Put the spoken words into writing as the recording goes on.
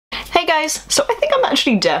guys, so I think I'm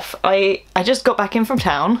actually deaf. I just got back in from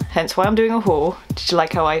town, hence why I'm doing a haul. Did you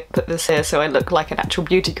like how I put this here so I look like an actual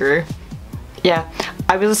beauty guru? Yeah,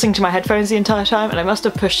 I was listening to my headphones the entire time and I must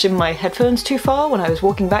have pushed in my headphones too far when I was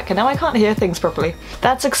walking back and now I can't hear things properly.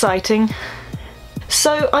 That's exciting.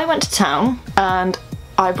 So I went to town and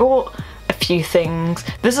I bought a few things.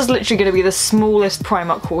 This is literally going to be the smallest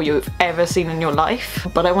Primark haul you've ever seen in your life,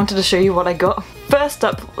 but I wanted to show you what I got. First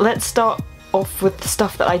up, let's start off with the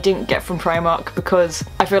stuff that I didn't get from Primark because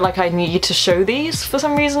I feel like I need to show these for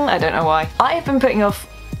some reason. I don't know why. I have been putting off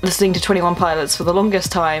listening to 21 Pilots for the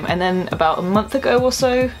longest time, and then about a month ago or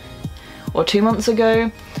so, or 2 months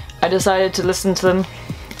ago, I decided to listen to them,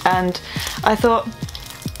 and I thought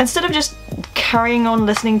instead of just carrying on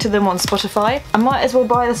listening to them on Spotify, I might as well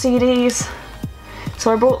buy the CDs.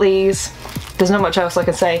 So I bought these. There's not much else I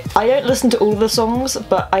can say. I don't listen to all the songs,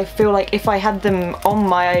 but I feel like if I had them on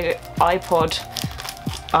my iPod,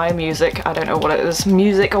 iMusic, I don't know what it is,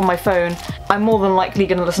 music on my phone, I'm more than likely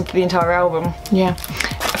going to listen to the entire album. Yeah.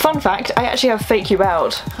 Fun fact, I actually have Fake You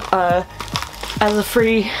Out as a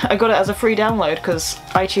free, I got it as a free download because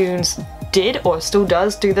iTunes did, or still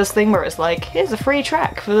does, do this thing where it's like, here's a free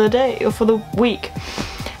track for the day, or for the week.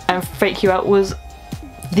 And Fake You Out was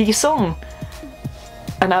the song.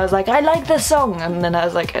 And I was like, I like this song, and then I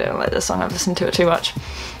was like, I don't like this song, I've listened to it too much.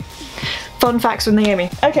 Fun facts with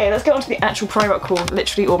Naomi. Okay, let's get on to the actual Primark haul.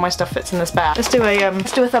 Literally all my stuff fits in this bag. Let's do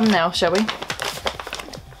a thumbnail, shall we?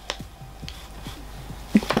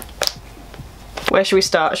 Where should we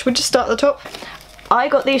start? Should we just start at the top? I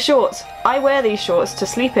got these shorts. I wear these shorts to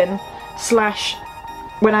sleep in /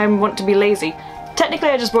 when I want to be lazy. Technically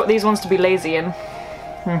I just brought these ones to be lazy in.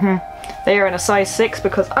 They are in a size 6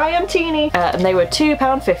 because I am teeny, and they were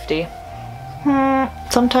 £2.50.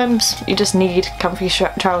 Sometimes you just need comfy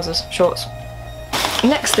trousers, shorts.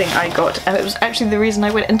 Next thing I got, and it was actually the reason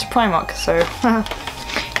I went into Primark, so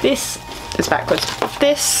this is backwards.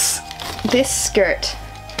 This skirt.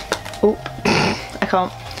 Oh, I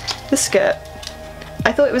can't. This skirt.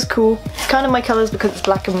 I thought it was cool. It's kind of my colours because it's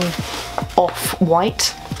black and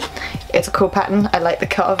off-white. It's a cool pattern, I like the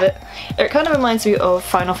cut of it. It kind of reminds me of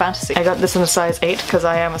Final Fantasy. I got this in a size 8 because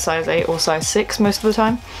I am a size 8 or size 6 most of the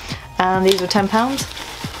time. And these were £10.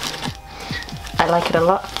 I like it a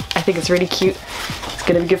lot. I think it's really cute. It's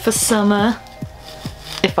gonna be good for summer,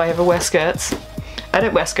 if I ever wear skirts. I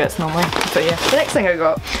don't wear skirts normally, but yeah. The next thing I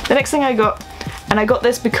got, and I got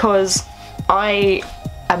this because I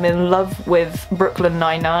am in love with Brooklyn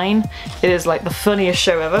Nine-Nine. It is like the funniest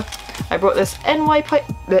show ever. I brought this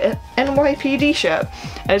NYPD shirt,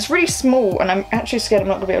 and it's really small, and I'm actually scared I'm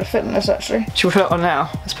not going to be able to fit in this actually. Should we put it on now?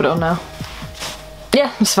 Let's put it on now.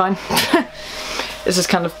 Yeah, it's fine. This is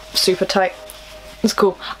kind of super tight. It's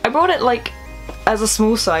cool. I brought it like as a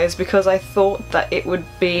small size because I thought that it would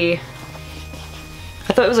be...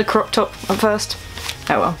 I thought it was a crop top at first.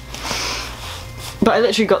 Oh well. But I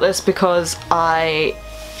literally got this because I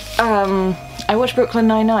watch Brooklyn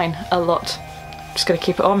Nine-Nine a lot. Just gonna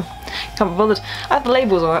keep it on. Can't be bothered. I have the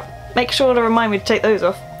labels on it. Make sure to remind me to take those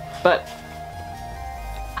off. But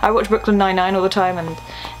I watch Brooklyn Nine-Nine all the time, and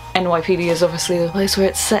NYPD is obviously the place where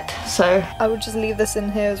it's set, so I would just leave this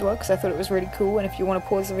in here as well because I thought it was really cool, and if you want to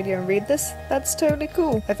pause the video and read this, that's totally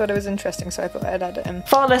cool. I thought it was interesting, so I thought I'd add it in.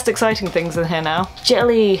 Far less exciting things in here now.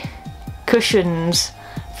 Jelly cushions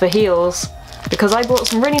for heels, because I bought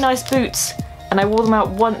some really nice boots and I wore them out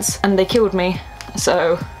once and they killed me,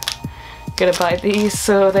 so I'm gonna buy these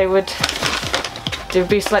so they would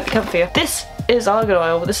be slightly comfier. This is argan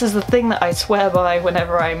oil. This is the thing that I swear by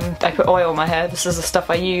whenever I put oil on my hair. This is the stuff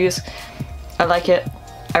I use. I like it.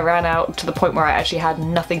 I ran out to the point where I actually had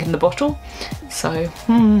nothing in the bottle. So,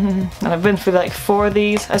 and I've been through like 4 of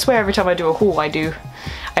these. I swear every time I do a haul I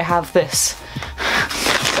have this.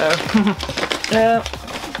 So,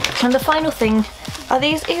 and the final thing are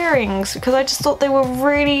these earrings, because I just thought they were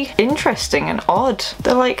really interesting and odd.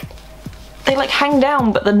 They like hang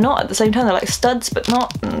down but they're not at the same time. They're like studs but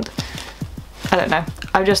not, and I don't know.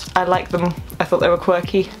 I like them. I thought they were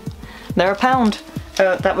quirky. They're £1.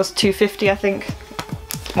 That was £2.50 I think.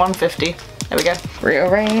 £1.50. There we go.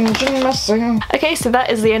 Rearranging myself. Okay, so that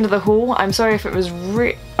is the end of the haul. I'm sorry if it was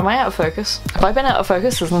am I out of focus? Have I been out of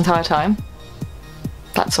focus this entire time?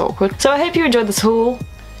 That's awkward. So I hope you enjoyed this haul.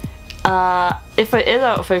 If it is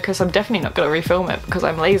out of focus, I'm definitely not going to refilm it because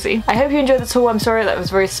I'm lazy. I hope you enjoyed this haul. I'm sorry that it was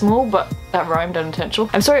very small, but that rhymed unintentional.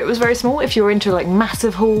 I'm sorry it was very small if you're into like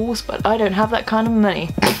massive hauls, but I don't have that kind of money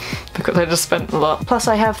because I just spent a lot. Plus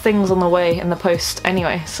I have things on the way in the post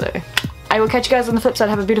anyway, so I will catch you guys on the flip side.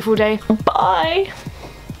 Have a beautiful day. Bye!